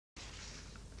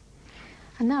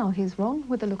And now here's Ron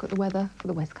with a look at the weather for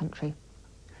the West Country.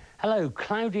 Hello,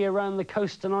 cloudy around the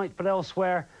coast tonight, but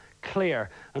elsewhere clear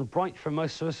and bright for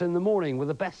most of us in the morning, with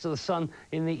the best of the sun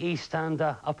in the east and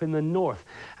up in the north.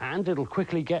 And it'll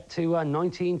quickly get to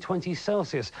 19, 20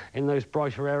 Celsius in those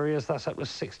brighter areas. That's up to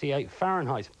 68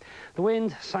 Fahrenheit. The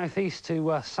wind southeast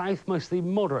to south, mostly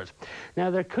moderate.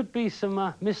 Now, there could be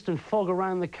some mist and fog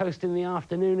around the coast in the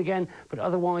afternoon again, but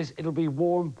otherwise it'll be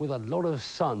warm with a lot of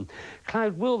sun.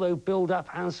 Cloud will, though, build up,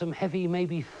 and some heavy,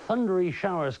 maybe thundery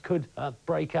showers could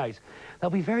break out.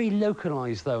 They'll be very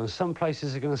localised, though, and some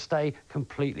places are going to stay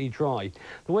completely dry.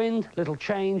 The wind, little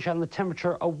change, and the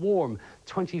temperature are warm.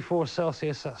 24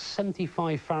 Celsius,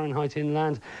 75 Fahrenheit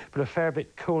inland, but a fair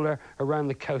bit cooler around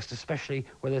the coast, especially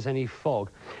where there's any fog.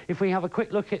 If we have a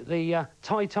quick look at the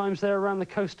tide times there around the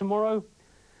coast tomorrow,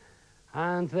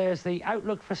 and there's the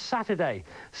outlook for Saturday.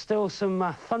 Still some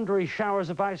thundery showers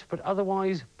about, but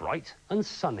otherwise bright and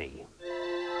sunny.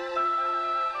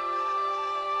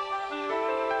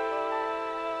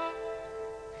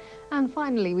 And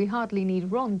finally, we hardly need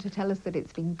Ron to tell us that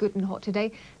it's been good and hot today.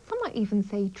 Some might even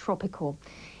say tropical.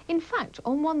 In fact,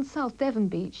 on one South Devon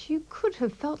beach, you could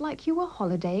have felt like you were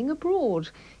holidaying abroad.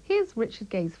 Here's Richard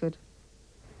Gaisford.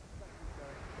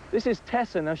 This is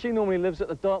Tessa. Now, she normally lives at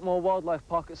the Dartmoor Wildlife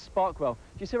Park at Sparkwell.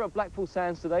 She's here at Blackpool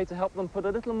Sands today to help them put a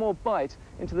little more bite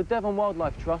into the Devon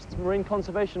Wildlife Trust's Marine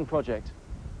Conservation Project.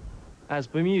 As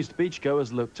bemused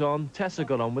beachgoers looked on, Tessa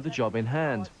got on with the job in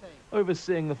hand,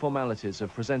 overseeing the formalities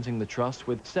of presenting the trust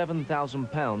with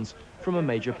 £7,000 from a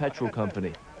major petrol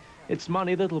company. It's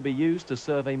money that'll be used to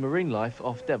survey marine life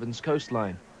off Devon's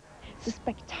coastline. It's a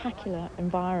spectacular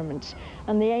environment,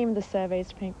 and the aim of the survey is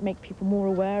to make people more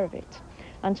aware of it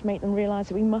and to make them realise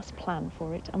that we must plan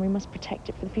for it and we must protect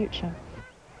it for the future.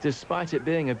 Despite it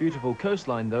being a beautiful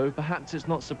coastline, though, perhaps it's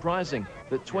not surprising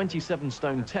that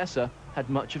 27-stone Tessa had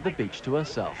much of the beach to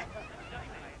herself.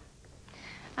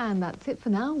 And that's it for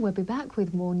now. We'll be back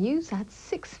with more news at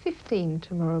 6:15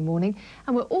 tomorrow morning,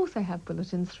 and we'll also have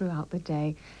bulletins throughout the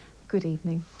day. Good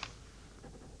evening.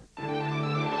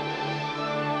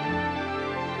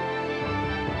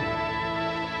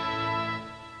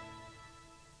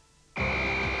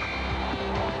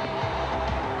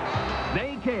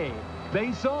 They came,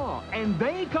 they saw, and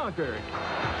they conquered.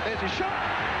 There's a shot.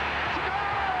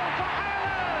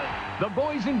 The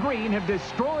boys in green have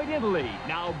destroyed Italy.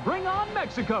 Now bring on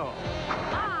Mexico.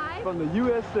 Live from the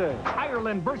USA.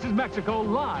 Ireland versus Mexico,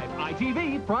 live,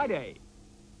 ITV, Friday.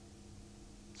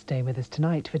 Stay with us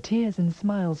tonight for Tears and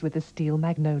Smiles with the Steel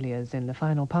Magnolias in the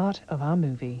final part of our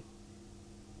movie.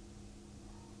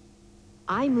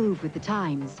 I move with the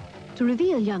times. To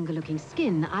reveal younger-looking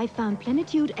skin, I found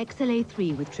Plenitude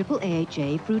XLA3 with triple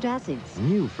AHA fruit acids.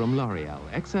 New from L'Oreal,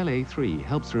 XLA3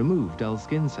 helps remove dull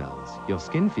skin cells. Your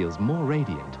skin feels more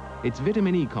radiant. Its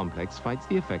vitamin E complex fights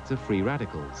the effects of free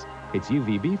radicals. Its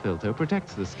UVB filter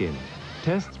protects the skin.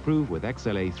 Tests prove with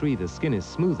XLA3 the skin is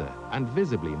smoother and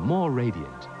visibly more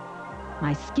radiant.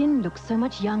 My skin looks so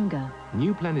much younger.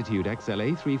 New Plenitude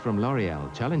XLA3 from L'Oreal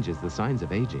challenges the signs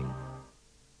of aging.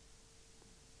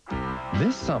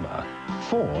 This summer,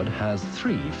 Ford has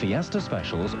 3 Fiesta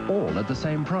specials all at the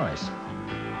same price.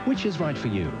 Which is right for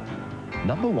you?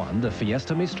 Number 1, the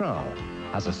Fiesta Mistral,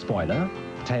 has a spoiler,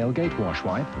 tailgate wash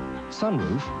wipe,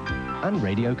 sunroof, and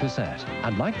radio cassette.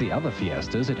 And like the other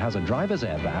Fiestas, it has a driver's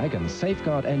airbag and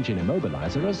safeguard engine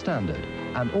immobilizer as standard,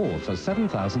 and all for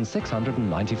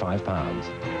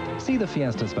 £7,695. See the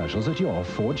Fiesta specials at your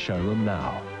Ford showroom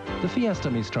now. The Fiesta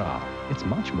Mistral, it's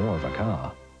much more of a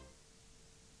car.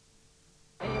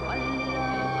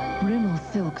 Rimmel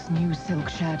Silk's new Silk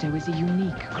Shadow is a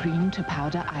unique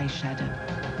cream-to-powder eyeshadow.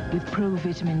 With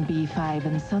pro-vitamin B5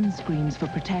 and sunscreens for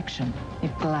protection,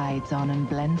 it glides on and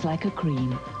blends like a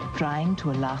cream, drying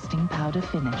to a lasting powder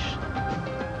finish.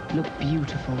 Look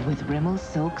beautiful with Rimmel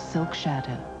Silk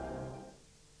Shadow.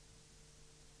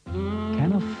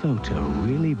 Can a photo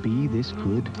really be this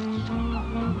good?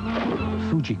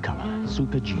 Fujicolor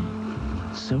Super G.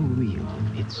 So real,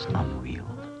 it's unreal.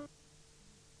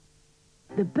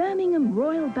 The Birmingham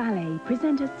Royal Ballet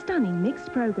present a stunning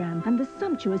mixed programme and the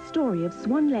sumptuous story of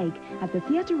Swan Lake at the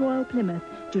Theatre Royal Plymouth,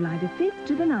 July the 5th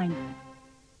to the 9th.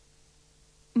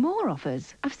 More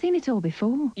offers. I've seen it all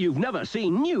before. You've never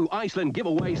seen new Iceland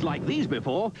giveaways like these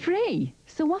before. Free.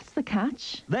 So what's the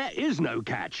catch? There is no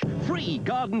catch. Free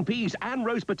garden peas and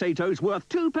roast potatoes worth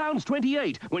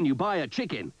 £2.28 when you buy a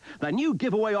chicken. The new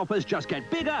giveaway offers just get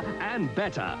bigger and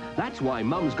better. That's why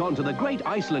Mum's gone to the Great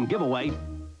Iceland Giveaway.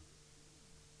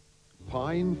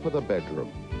 Pine for the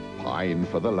bedroom, pine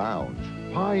for the lounge,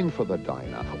 pine for the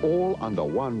diner, all under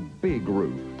one big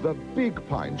roof. The Big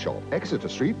Pine Shop, Exeter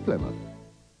Street, Plymouth.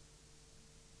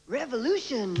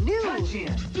 Revolution, new.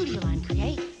 Touch-in. Studio line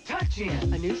create.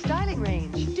 Touch-in. A new styling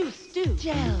range. Do,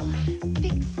 gel,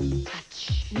 fix,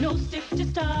 touch. No stiff,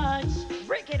 just touch.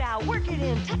 Break it out, work it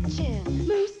in, touch in.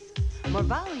 Mousse. More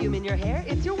volume in your hair.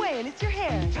 It's your way and it's your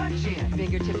hair. Touch-in.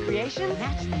 Fingertip creations.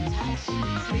 Natural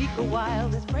touch. Sleek or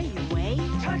wild, a spray your way.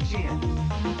 Touch-in.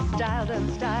 Styled,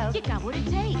 unstyled. You got what it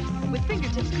takes. With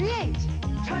fingertips create.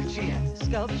 Touch-in.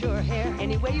 Sculpt your hair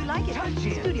any way you like it.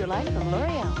 Touch-in. Studio line from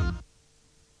L'Oreal.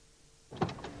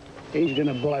 He's going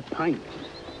to buy paint.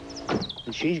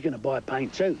 And she's going to buy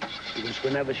paint too. Because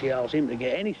whenever she asks him to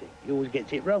get anything, he always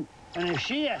gets it wrong. And if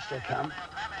she has to come,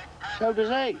 so does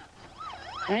he.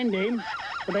 And him.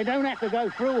 But they don't have to go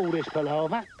through all this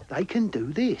palaver. They can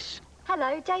do this.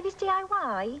 Hello, Davis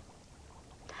DIY.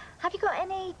 Have you got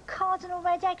any Cardinal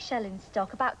Red eggshell in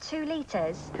stock, about 2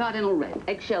 litres? Cardinal Red,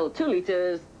 eggshell, 2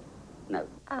 litres. No.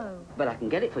 Oh. But I can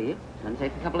get it for you. It's going to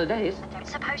take a couple of days. I don't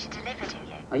suppose you deliver, do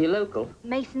you? Are you local?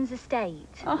 Mason's Estate.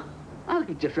 Oh, I'll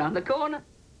be just round the corner.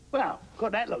 Well,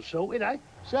 got that lot sorted, eh?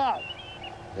 So,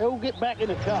 they all get back in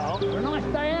the car for a nice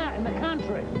day out in the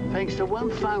country. Thanks to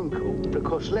one phone call that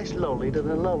costs less lolly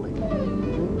than a lolly.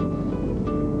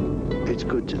 It's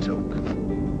good to talk.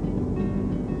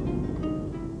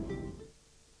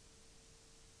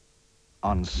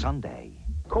 On Sunday.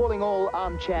 Calling all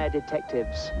armchair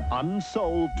detectives.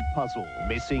 Unsolved puzzle,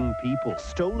 missing people,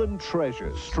 stolen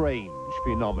treasures, strange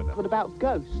phenomena. What about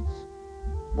ghosts?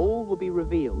 All will be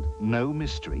revealed. No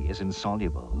mystery is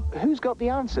insoluble. Who's got the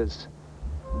answers?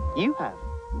 You have.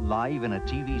 Live in a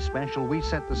TV special, we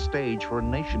set the stage for a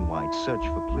nationwide search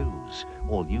for clues.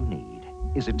 All you need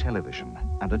is a television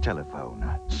and a telephone.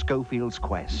 Schofield's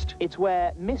Quest. It's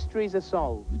where mysteries are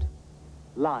solved.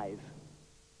 Live.